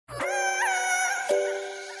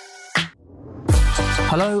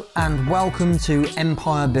Hello and welcome to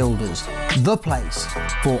Empire Builders, the place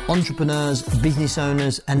for entrepreneurs, business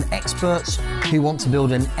owners and experts who want to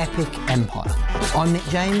build an epic empire. I'm Nick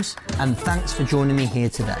James and thanks for joining me here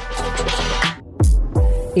today.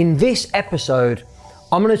 In this episode,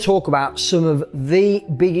 I'm going to talk about some of the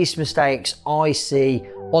biggest mistakes I see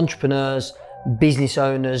entrepreneurs, business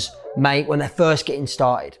owners make when they're first getting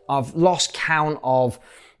started. I've lost count of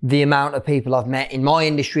the amount of people I've met in my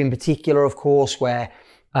industry in particular, of course, where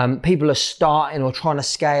people are starting or trying to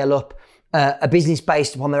scale up a business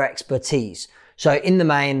based upon their expertise. So in the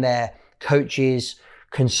main, they're coaches,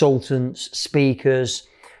 consultants, speakers,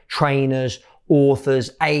 trainers, authors,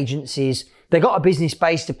 agencies. They've got a business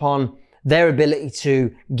based upon their ability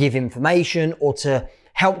to give information or to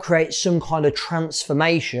help create some kind of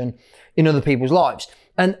transformation in other people's lives.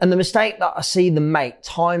 And the mistake that I see them make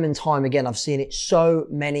time and time again, I've seen it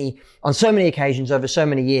on so many occasions over so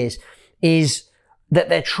many years, is that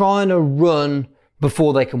they're trying to run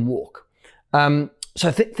before they can walk.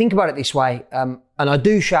 So think about it this way. And I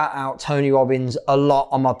do shout out Tony Robbins a lot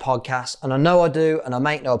on my podcast, and I know I do, and I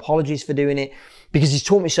make no apologies for doing it because he's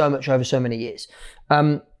taught me so much over so many years.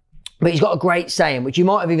 But he's got a great saying, which you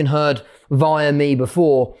might have even heard via me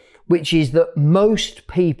before, which is that most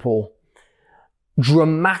people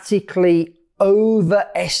dramatically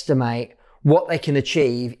overestimate what they can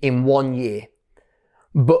achieve in 1 year,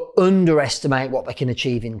 but underestimate what they can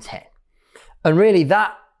achieve in 10. And really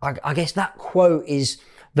I guess that quote is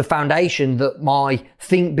the foundation that my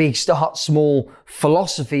think big, start small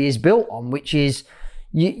philosophy is built on, which is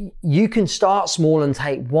you can start small and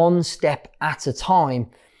take one step at a time.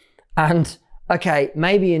 And okay,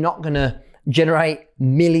 maybe you're not going to generate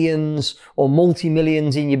millions or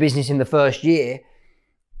multi-millions in your business in the first year,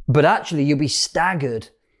 but actually you'll be staggered,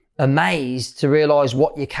 amazed to realize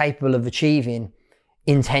what you're capable of achieving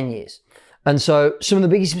in 10 years. And so some of the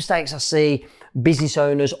biggest mistakes I see business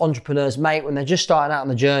owners, entrepreneurs make when they're just starting out on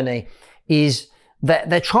the journey is that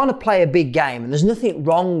they're trying to play a big game. And there's nothing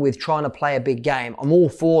wrong with trying to play a big game. I'm all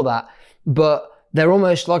for that. But they're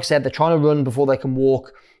almost, like I said, they're trying to run before they can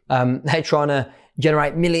walk. They're trying to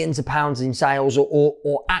generate millions of pounds in sales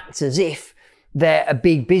or act as if they're a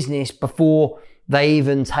big business before they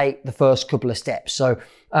even take the first couple of steps. So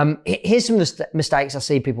here's some of the mistakes I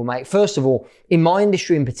see people make. First of all, in my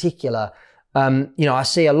industry in particular, I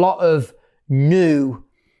see a lot of new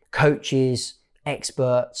coaches,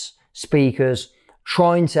 experts, speakers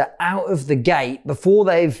trying to, out of the gate, before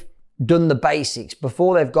they've done the basics,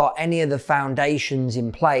 before they've got any of the foundations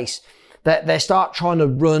in place, that they start trying to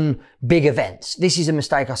run big events. This is a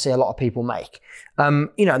mistake I see a lot of people make.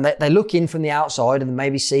 They look in from the outside and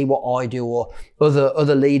maybe see what I do or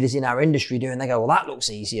other leaders in our industry do, and they go, well, that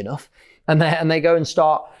looks easy enough. And they go and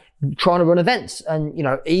start trying to run events. And,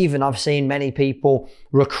 even I've seen many people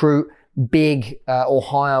recruit big or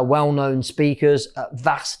hire well-known speakers at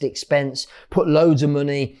vast expense, put loads of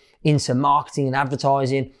money into marketing and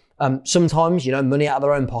advertising. Sometimes, money out of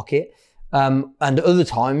their own pocket. And other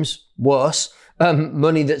times, worse,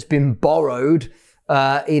 money that's been borrowed,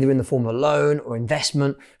 either in the form of a loan or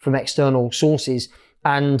investment from external sources,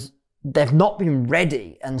 and they've not been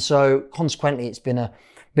ready. And so consequently, it's been an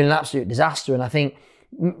absolute disaster. And I think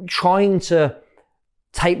trying to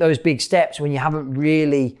take those big steps when you haven't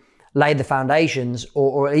really laid the foundations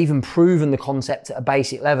or even proven the concept at a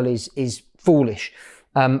basic level is foolish,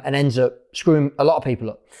 and ends up screwing a lot of people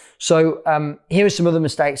up. So here are some other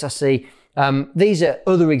mistakes I see. These are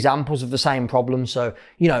other examples of the same problem. So,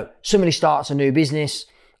 somebody starts a new business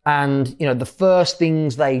and, the first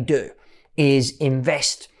things they do is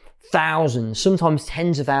invest thousands, sometimes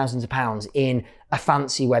tens of thousands of pounds in a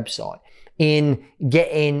fancy website, in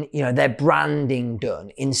getting, their branding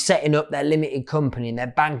done, in setting up their limited company and their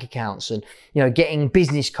bank accounts and, getting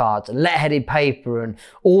business cards and letter-headed paper and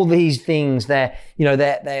all these things.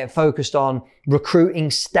 They're focused on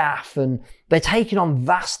recruiting staff and they're taking on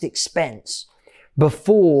vast expense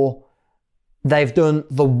before they've done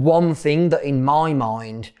the one thing that in my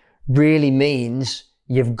mind really means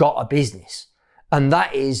you've got a business, and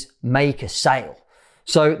that is make a sale.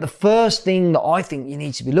 So the first thing that I think you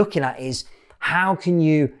need to be looking at is how can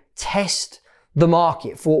you test the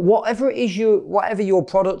market for whatever it is whatever your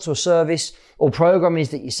product or service or program is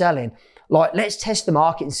that you're selling. Like, let's test the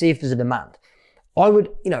market and see if there's a demand. I would,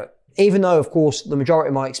 even though of course the majority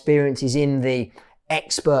of my experience is in the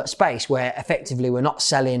expert space where effectively we're not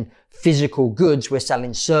selling physical goods, we're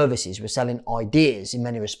selling services, we're selling ideas in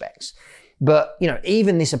many respects. But,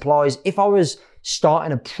 even this applies if I was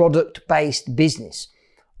starting a product-based business,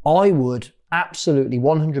 I would absolutely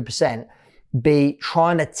 100% be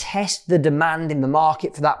trying to test the demand in the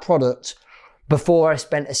market for that product before I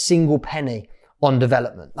spent a single penny on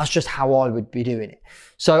development. That's just how I would be doing it.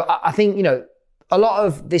 So I think, you know, a lot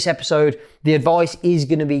of this episode, the advice is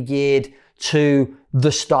going to be geared to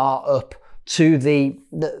the startup, to the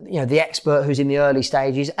expert who's in the early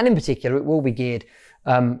stages, and in particular, it will be geared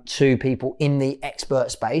to people in the expert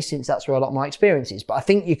space, since that's where a lot of my experience is. But I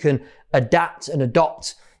think you can adapt and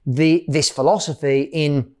adopt this philosophy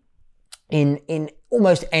in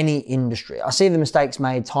almost any industry. I see the mistakes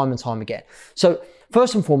made time and time again. So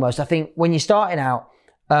first and foremost, I think when you're starting out,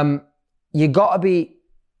 you got to be.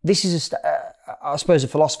 This is I suppose a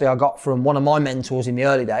philosophy I got from one of my mentors in the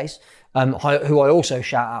early days, who I also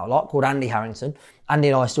shout out a lot, called Andy Harrington. Andy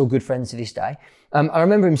and I are still good friends to this day. I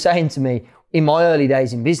remember him saying to me in my early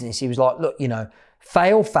days in business, he was like, look, you know,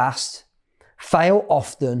 fail fast, fail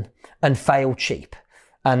often, and fail cheap.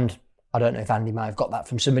 And I don't know if Andy may have got that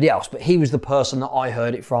from somebody else, but he was the person that I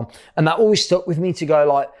heard it from. And that always stuck with me to go,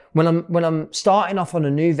 like, when I'm starting off on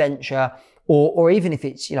a new venture, or even if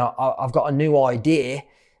it's, you know, I've got a new idea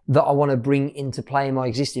that I want to bring into play in my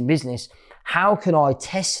existing business, how can I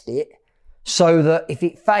test it so that if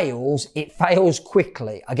it fails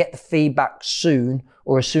quickly? I get the feedback soon,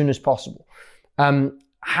 or as soon as possible.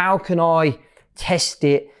 How can I test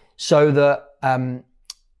it so that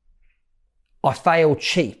I fail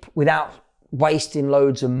cheap without wasting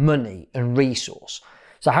loads of money and resource?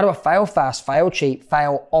 So how do I fail fast, fail cheap,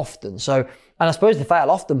 fail often? So, and I suppose the fail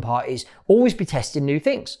often part is always be testing new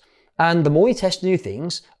things. And the more you test new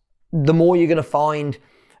things, the more you're going to find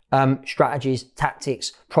strategies,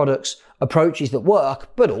 tactics, products, approaches that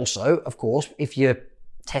work. But also, of course, if you're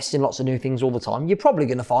testing lots of new things all the time, you're probably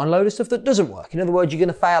going to find a load of stuff that doesn't work. In other words, you're going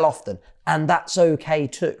to fail often, and that's okay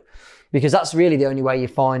too, because that's really the only way you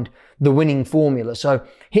find the winning formula. So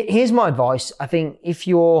here's my advice. I think if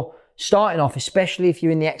you're starting off, especially if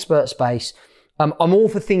you're in the expert space, I'm all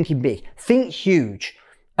for thinking big, think huge.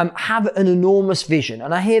 Have an enormous vision.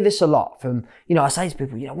 And I hear this a lot from, you know, I say to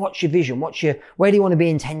people, you know, what's your vision? Where do you want to be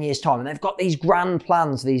in 10 years time? And they've got these grand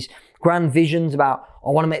plans, these grand visions about, I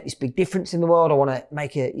want to make this big difference in the world. I want to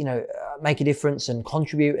make a difference and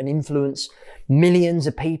contribute and influence millions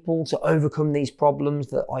of people to overcome these problems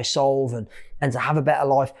that I solve and to have a better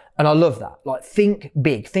life. And I love that. Like, think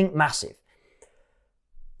big, think massive.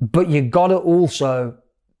 But you got to also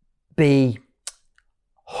be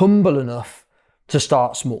humble enough to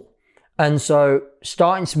start small. And so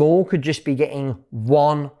starting small could just be getting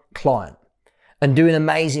one client and doing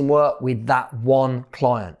amazing work with that one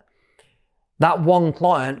client. That one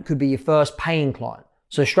client could be your first paying client.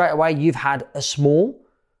 So straight away, you've had a small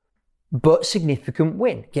but significant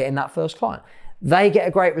win getting that first client. They get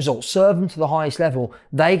a great result. Serve them to the highest level.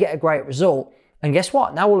 They get a great result. And guess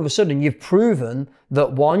what? Now all of a sudden, you've proven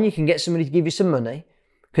that one, you can get somebody to give you some money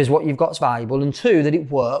because what you've got is valuable, and two, that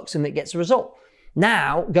it works and it gets a result.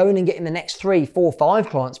 Now, going and getting the next 3, 4, 5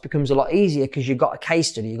 clients becomes a lot easier because you've got a case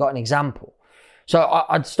study, you've got an example. So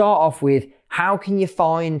I'd start off with, how can you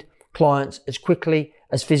find clients as quickly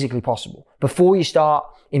as physically possible before you start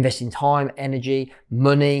investing time, energy,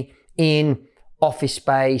 money in office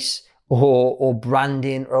space or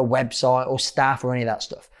branding or a website or staff or any of that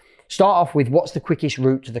stuff. Start off with, what's the quickest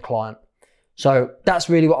route to the client? So that's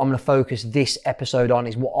really what I'm going to focus this episode on,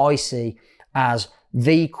 is what I see as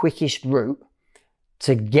the quickest route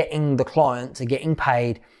to getting the client, to getting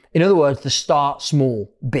paid. In other words, the start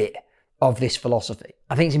small bit of this philosophy.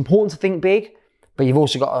 I think it's important to think big, but you've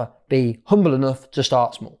also got to be humble enough to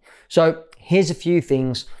start small. So here's a few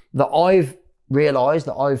things that I've realized,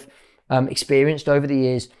 that I've experienced over the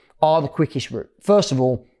years are the quickest route. First of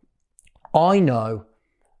all, I know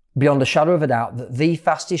beyond a shadow of a doubt that the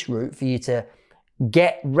fastest route for you to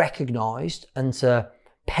get recognized and to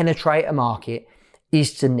penetrate a market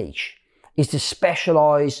is to niche, is to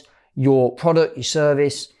specialize your product, your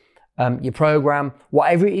service, your program,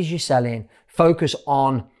 whatever it is you're selling. Focus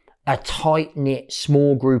on a tight-knit,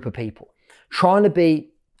 small group of people. Trying to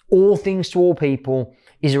be all things to all people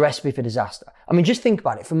is a recipe for disaster. I mean, just think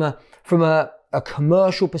about it from a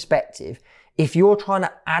commercial perspective. If you're trying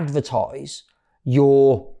to advertise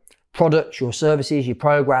your products, your services, your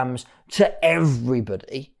programs to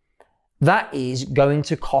everybody, that is going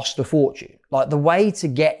to cost a fortune. Like, the way to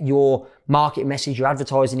get your market message, your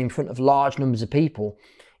advertising in front of large numbers of people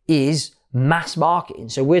is mass marketing.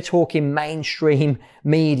 So we're talking mainstream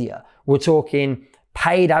media. We're talking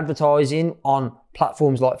paid advertising on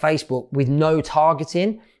platforms like Facebook with no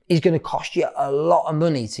targeting is going to cost you a lot of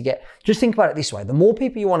money to get. Just think about it this way. The more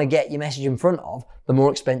people you want to get your message in front of, the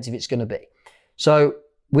more expensive it's going to be. So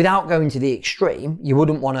without going to the extreme, you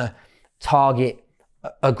wouldn't want to target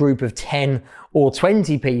a group of 10 or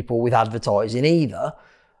 20 people with advertising either.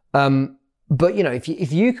 But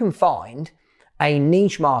if you can find a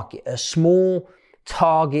niche market, a small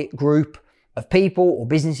target group of people or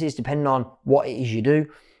businesses, depending on what it is you do,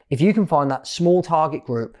 if you can find that small target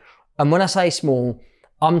group, and when I say small,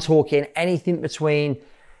 I'm talking anything between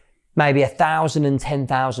maybe 1,000 and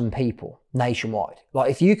 10,000 people nationwide.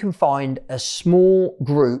 Like if you can find a small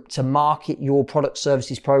group to market your product,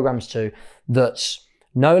 services, programs to, that's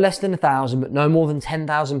no less than 1,000, but no more than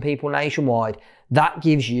 10,000 people nationwide, that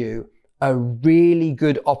gives you a really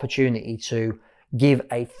good opportunity to give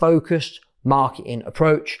a focused marketing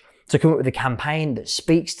approach, to come up with a campaign that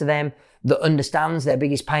speaks to them, that understands their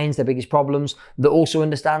biggest pains, their biggest problems, that also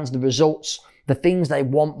understands the results, the things they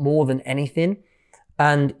want more than anything.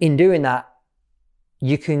 And in doing that,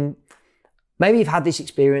 maybe you've had this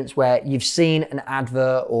experience where you've seen an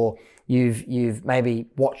advert, or you've maybe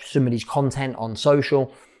watched somebody's content on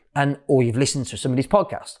social, or you've listened to somebody's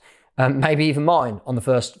podcast, maybe even mine on the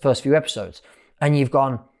first few episodes, and you've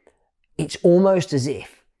gone, it's almost as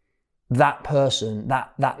if that person,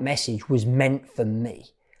 that message was meant for me.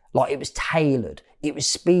 Like it was tailored. It was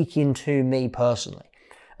speaking to me personally.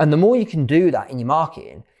 And the more you can do that in your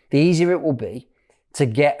marketing, the easier it will be to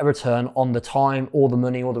get a return on the time or the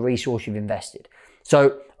money or the resource you've invested.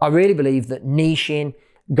 So I really believe that niching,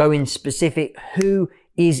 going specific, who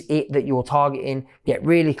is it that you're targeting, get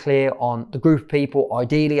really clear on the group of people.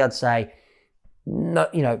 Ideally, I'd say no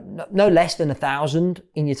less than 1,000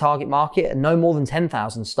 in your target market and no more than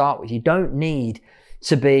 10,000 to start with. You don't need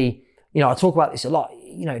to be, I talk about this a lot.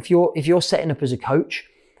 If you're setting up as a coach,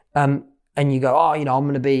 and you go, I'm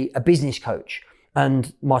going to be a business coach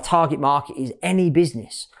and my target market is any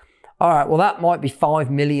business. All right, well, that might be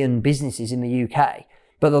 5 million businesses in the UK,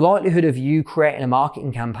 but the likelihood of you creating a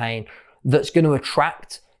marketing campaign that's going to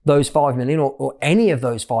attract those 5 million or any of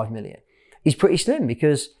those 5 million is pretty slim,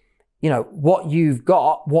 because, what you've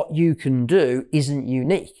got, what you can do isn't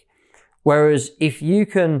unique. Whereas if you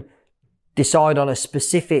can decide on a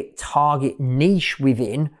specific target niche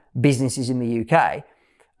within businesses in the UK,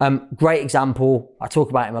 great example, I talk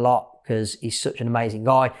about him a lot because he's such an amazing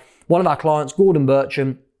guy. One of our clients, Gordon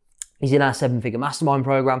Bircham, he's in our 7-figure mastermind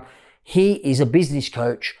program. He is a business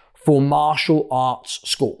coach for martial arts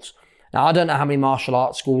schools. Now, I don't know how many martial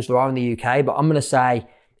arts schools there are in the UK, but I'm going to say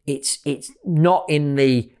it's not in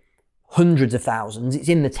the hundreds of thousands. It's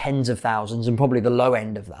in the tens of thousands and probably the low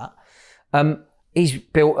end of that. He's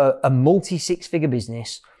built a multi-6-figure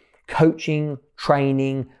business, coaching,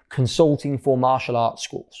 training, consulting for martial arts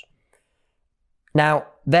schools. Now,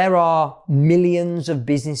 there are millions of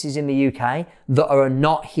businesses in the UK that are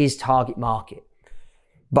not his target market.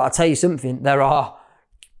 But I'll tell you something, there are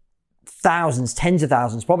thousands, tens of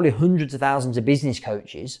thousands, probably hundreds of thousands of business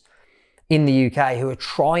coaches in the UK who are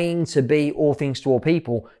trying to be all things to all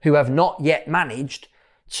people who have not yet managed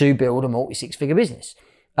to build a multi-6-figure business.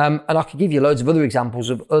 And I could give you loads of other examples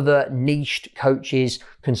of other niched coaches,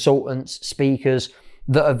 consultants, speakers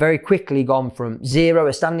that have very quickly gone from zero,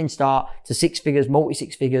 a standing start, to 6 figures,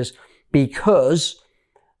 multi-6 figures, because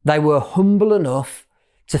they were humble enough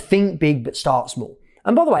to think big but start small.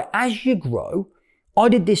 And by the way, as you grow, I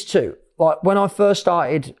did this too. Like when I first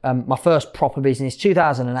started my first proper business,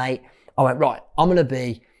 2008, I went, right, I'm going to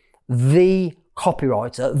be the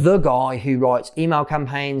copywriter, the guy who writes email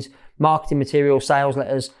campaigns, marketing material, sales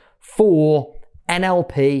letters for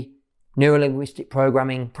NLP, neuro-linguistic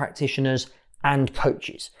programming practitioners and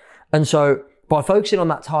coaches. And so by focusing on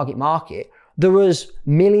that target market, there was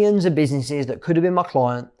millions of businesses that could have been my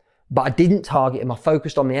client, but I didn't target them. I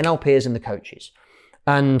focused on the NLPs and the coaches.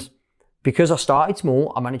 And because I started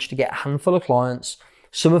small, I managed to get a handful of clients,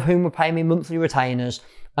 some of whom were paying me monthly retainers.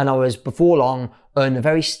 And I was, before long, earning a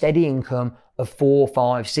very steady income of £4,000,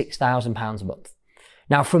 £5,000, £6,000 a month.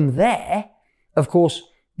 Now from there, of course,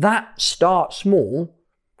 that start small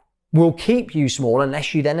will keep you small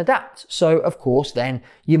unless you then adapt. So of course, then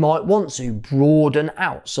you might want to broaden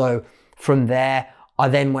out. So from there, I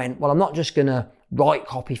then went, well, I'm not just going to write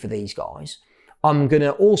copy for these guys. I'm going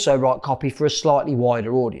to also write copy for a slightly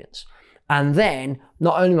wider audience. And then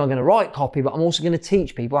not only am I going to write copy, but I'm also going to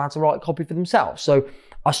teach people how to write copy for themselves. So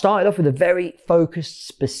I started off with a very focused,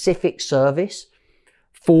 specific service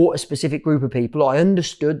for a specific group of people. I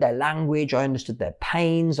understood their language, I understood their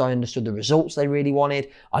pains, I understood the results they really wanted.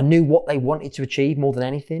 I knew what they wanted to achieve more than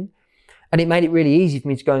anything. And it made it really easy for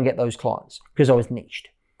me to go and get those clients because I was niched.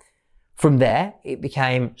 From there, it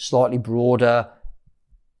became slightly broader,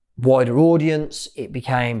 wider audience. It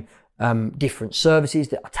became different services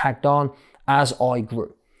that I tagged on as I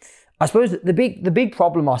grew. I suppose that the big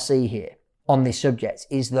problem I see here on this subject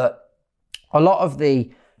is that a lot of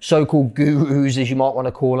the so-called gurus, as you might want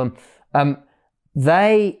to call them,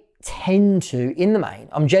 they tend to, in the main,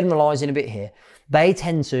 I'm generalizing a bit here, they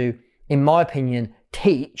tend to, in my opinion,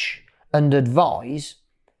 teach and advise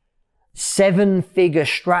 7-figure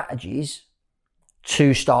strategies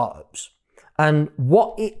to startups. And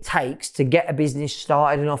what it takes to get a business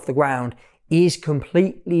started and off the ground is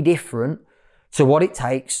completely different to what it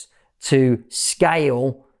takes to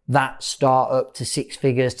scale that startup to 6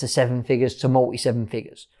 figures, to 7 figures, to multi-7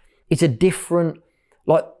 figures. It's a different,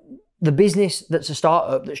 like the business that's a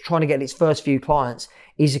startup that's trying to get its first few clients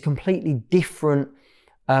is a completely different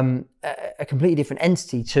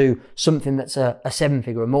entity to something that's a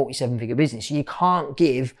 7-figure, a multi-7-figure business. You can't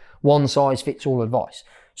give one size fits all advice.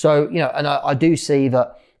 So, and I do see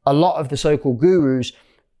that a lot of the so-called gurus,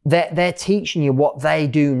 they're teaching you what they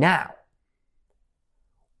do now.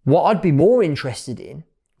 What I'd be more interested in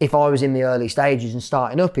if I was in the early stages and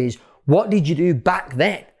starting up is, what did you do back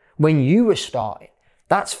then when you were starting?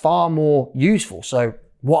 That's far more useful. So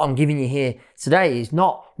what I'm giving you here today is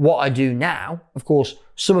not what I do now. Of course,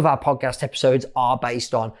 some of our podcast episodes are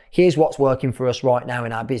based on, here's what's working for us right now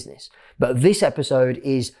in our business. But this episode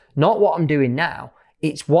is not what I'm doing now.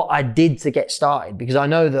 It's what I did to get started, because I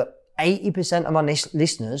know that 80% of my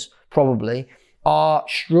listeners probably are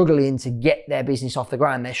struggling to get their business off the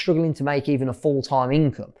ground. They're struggling to make even a full-time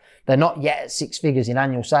income. They're not yet at 6 figures in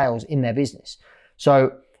annual sales in their business.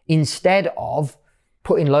 So instead of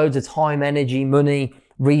putting loads of time, energy, money,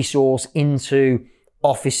 resource into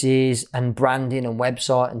offices and branding and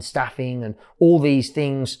website and staffing and all these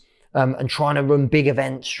things, and trying to run big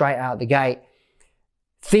events straight out the gate,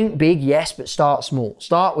 think big, yes, but start small.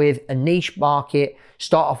 Start with a niche market.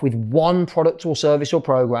 Start off with one product or service or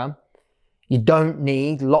program. You don't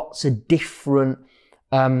need lots of different,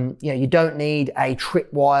 you don't need a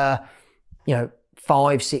tripwire, $5,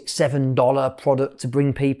 $6, $7 product to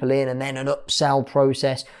bring people in and then an upsell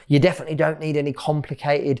process. You definitely don't need any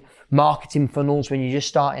complicated marketing funnels when you're just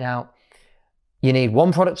starting out. You need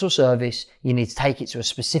one product or service. You need to take it to a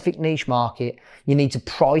specific niche market. You need to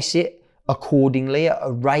price it accordingly at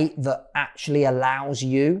a rate that actually allows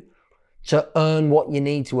you to earn what you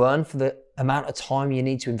need to earn for the amount of time you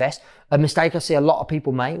need to invest. A mistake I see a lot of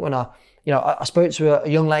people make when I spoke to a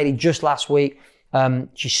young lady just last week.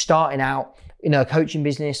 She's starting out in her coaching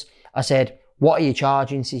business. I said, what are you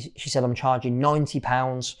charging? She said, I'm charging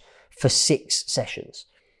 £90 for 6 sessions.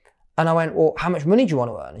 And I went, well, how much money do you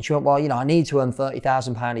want to earn? And she went, well, I need to earn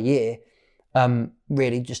 £30,000 a year,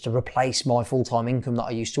 really just to replace my full-time income that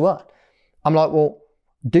I used to earn. I'm like, well,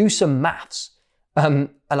 do some maths. And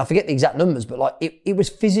I forget the exact numbers, but it was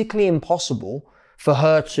physically impossible for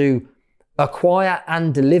her to acquire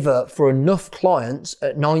and deliver for enough clients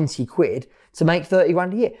at 90 quid to make 30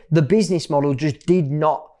 grand a year. The business model just did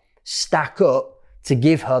not stack up to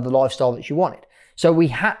give her the lifestyle that she wanted. So we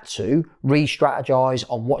had to re-strategize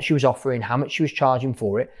on what she was offering, how much she was charging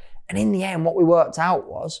for it. And in the end, what we worked out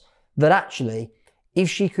was that actually, if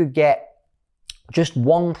she could get just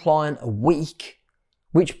one client a week,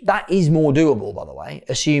 which that is more doable, by the way,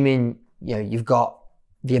 assuming you've got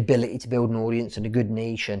the ability to build an audience and a good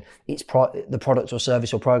niche, and the product or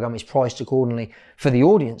service or program is priced accordingly for the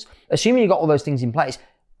audience. Assuming you've got all those things in place,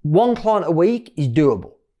 one client a week is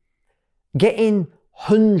doable. Getting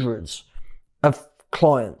hundreds of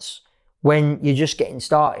clients when you're just getting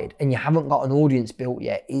started and you haven't got an audience built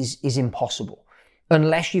yet is impossible,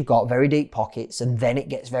 unless you've got very deep pockets, and then it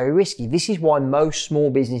gets very risky. This is why most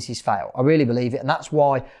small businesses fail. I really believe it. And that's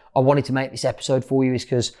why I wanted to make this episode for you, is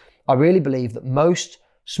because I really believe that most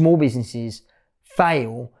small businesses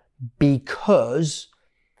fail because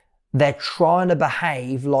they're trying to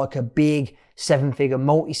behave like a big 7-figure,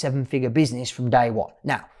 multi-7-figure business from day one.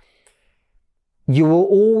 Now, you will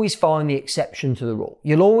always find the exception to the rule.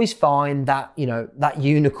 You'll always find that, that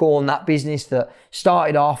unicorn, that business that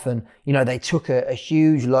started off and, they took a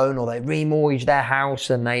huge loan, or they remortgaged their house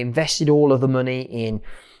and they invested all of the money in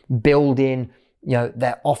building,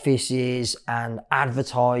 their offices and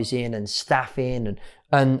advertising and staffing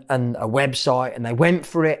and a website, and they went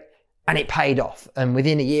for it and it paid off. And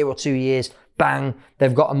within a year or 2 years, bang,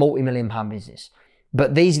 they've got a multi-million-pound business.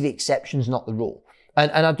 But these are the exceptions, not the rule.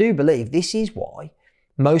 And I do believe this is why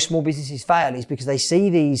most small businesses fail, is because they see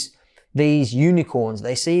these unicorns,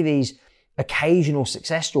 they see these occasional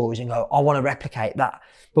success stories and go, I want to replicate that.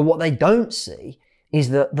 But what they don't see is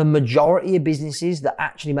that the majority of businesses that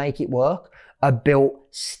actually make it work are built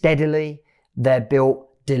steadily, they're built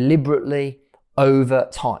deliberately over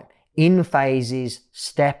time, in phases,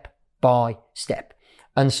 step by step.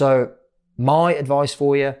 And so my advice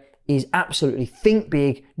for you is absolutely think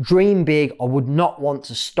big, dream big. I would not want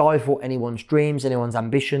to stifle anyone's dreams, anyone's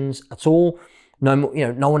ambitions at all. No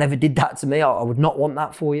one ever did that to me. I would not want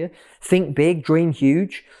that for you. Think big, dream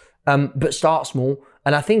huge, but start small.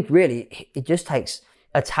 And I think really it just takes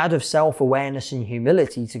a tad of self-awareness and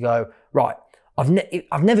humility to go, right, I've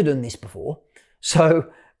never done this before.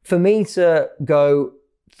 So for me to go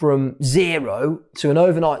from zero to an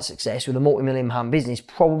overnight success with a multi-million-pound business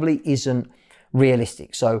probably isn't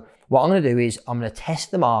realistic. So what I'm going to do is I'm going to test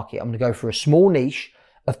the market. I'm going to go for a small niche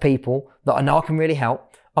of people that I know I can really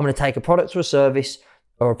help. I'm going to take a product or a service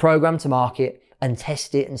or a program to market and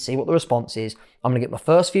test it and see what the response is. I'm going to get my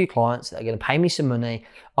first few clients that are going to pay me some money.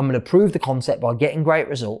 I'm going to prove the concept by getting great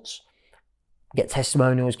results, get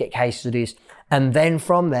testimonials, get case studies. And then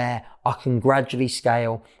from there, I can gradually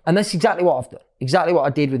scale. And that's exactly what I've done. Exactly what I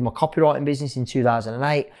did with my copywriting business in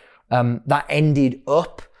 2008. That ended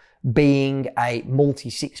up being a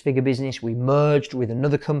multi-six-figure business. We merged with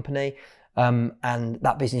another company, and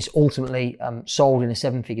that business ultimately sold in a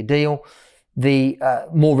seven-figure deal.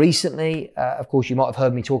 More recently, of course, you might have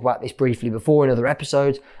heard me talk about this briefly before in other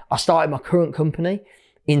episodes. I started my current company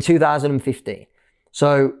in 2015.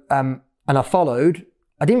 So, and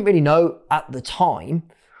I didn't really know at the time.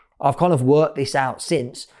 I've kind of worked this out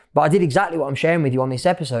since, but I did exactly what I'm sharing with you on this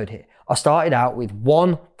episode here. I started out with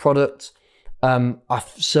one product. I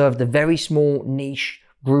served a very small niche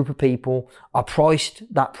group of people. I priced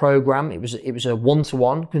that program. It was a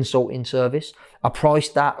one-to-one consulting service. I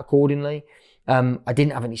priced that accordingly. I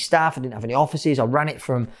didn't have any staff. I didn't have any offices. I ran it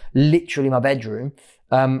from literally my bedroom.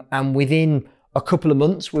 And within a couple of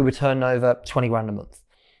months, we were turning over 20 grand a month.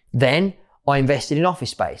 Then I invested in office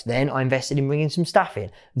space. Then I invested in bringing some staff in.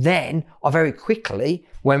 Then I very quickly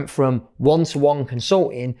went from one-to-one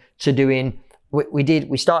consulting to doing,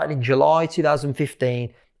 we started in July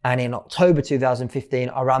 2015, and in October 2015,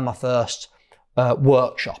 I ran my first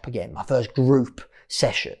workshop again, my first group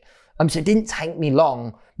session. So it didn't take me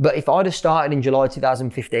long, but if I'd have started in July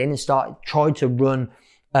 2015 and tried to run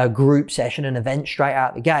a group session, an event straight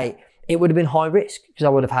out the gate, it would have been high risk because I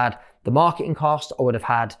would have had the marketing cost, I would have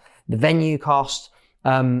had the venue cost,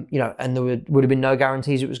 and there would have been no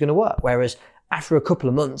guarantees it was going to work. Whereas after a couple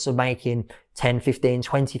of months of making 10, 15,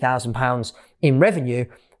 20,000 pounds in revenue,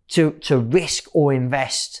 to risk or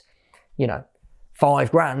invest,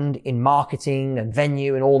 $5 grand in marketing and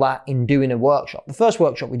venue and all that in doing a workshop. The first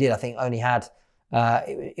workshop we did, I think, only had,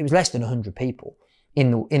 it was less than 100 people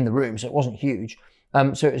in the room, so it wasn't huge.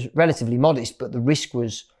 So it was relatively modest, but the risk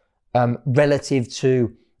was relative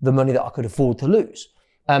to the money that I could afford to lose.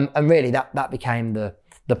 And really that became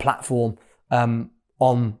the platform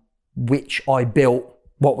on which I built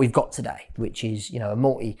what we've got today, which is, a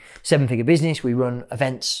multi-seven-figure business. We run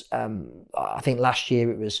events. I think last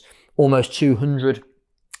year it was almost 200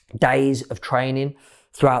 days of training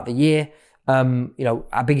throughout the year.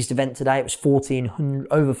 Our biggest event today, it was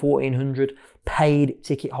over 1,400 paid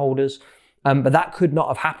ticket holders. But that could not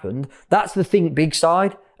have happened. That's the think big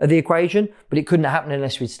side of the equation, but it couldn't have happened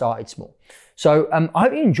unless we'd started small. So I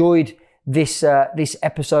hope you enjoyed this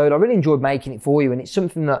episode. I really enjoyed making it for you, and it's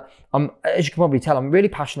something that as you can probably tell, I'm really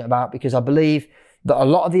passionate about, because I believe that a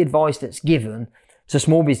lot of the advice that's given to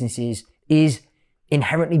small businesses is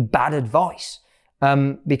inherently bad advice,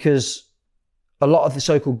 because a lot of the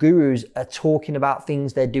so-called gurus are talking about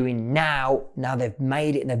things they're doing now they've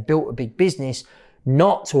made it and they've built a big business,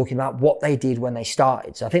 not talking about what they did when they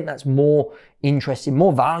started. So I think that's more interesting,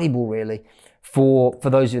 more valuable really for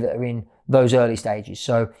those of you that are in those early stages.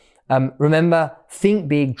 So remember, think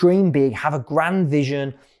big, dream big, have a grand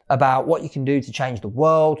vision about what you can do to change the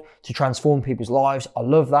world, to transform people's lives. I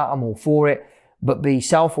love that. I'm all for it. But be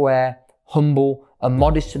self-aware, humble, and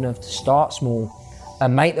modest enough to start small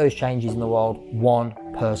and make those changes in the world one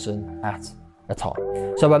person at a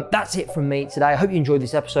time. So that's it from me today. I hope you enjoyed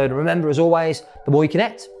this episode. And remember, as always, the more you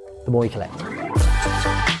connect, the more you collect.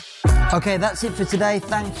 Okay, that's it for today.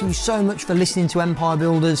 Thank you so much for listening to Empire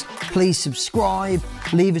Builders. Please subscribe,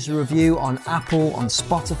 leave us a review on Apple, on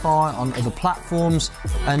Spotify, on other platforms,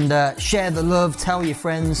 and share the love, tell your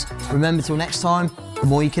friends. Remember, till next time, the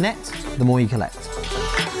more you connect, the more you collect.